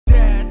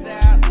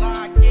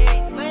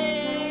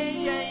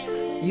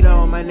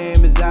My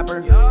name is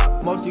Zapper.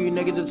 Most of you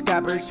niggas is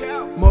cappers.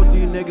 Most of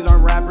you niggas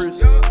aren't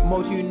rappers.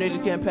 Most of you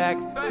niggas can't pack.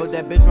 Fuck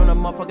that bitch from the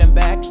motherfucking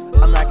back.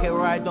 I'm not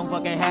killer, I don't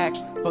fucking hack.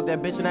 Fuck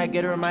that bitch and I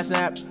get her in my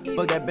snap.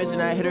 Fuck that bitch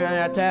and I hit her and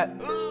I tap.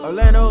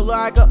 Orlando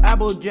like a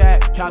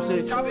Applejack.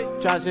 Chopsticks,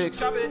 chopsticks,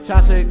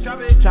 chopsticks,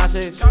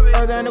 chopsticks.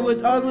 Orlando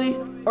is ugly.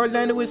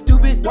 Orlando is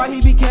stupid. Why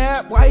he be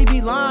cap? Why he be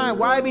lying?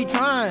 Why he be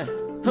trying?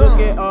 Look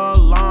at a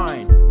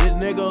line. This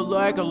nigga look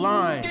like a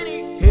line.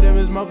 Hit him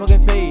his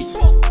motherfucking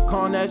face.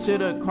 Calling that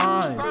shit a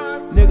crime.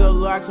 Nigga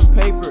look like some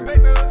paper.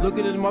 Look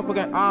at his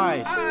motherfucking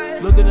eyes.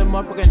 Look at his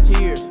motherfucking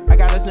tears. I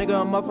got this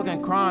nigga a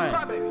motherfucking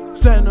crying.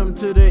 Send him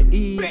to the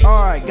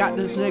ER. Got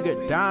this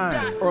nigga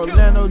dying.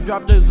 Orlando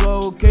dropped his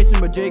location,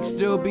 but Jake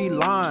still be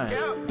lying.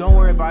 Don't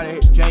worry about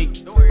it,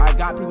 Jake. I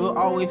got people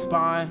always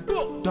spying.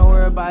 Don't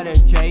worry about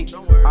it, Jake.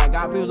 I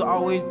got people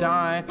always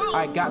dying.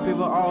 I got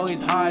people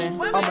always hiding.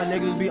 All my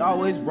niggas be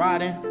always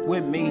riding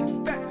with me.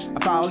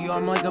 I follow you,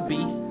 I'm like a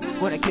bee.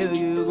 When I kill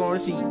you, you gonna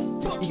see.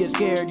 You get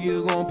scared,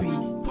 you gonna pee.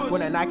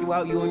 When I knock you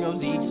out, you and your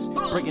Z's.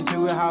 Break into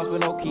your house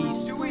with no keys.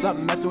 Stop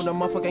messing with the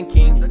motherfucking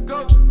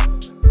king.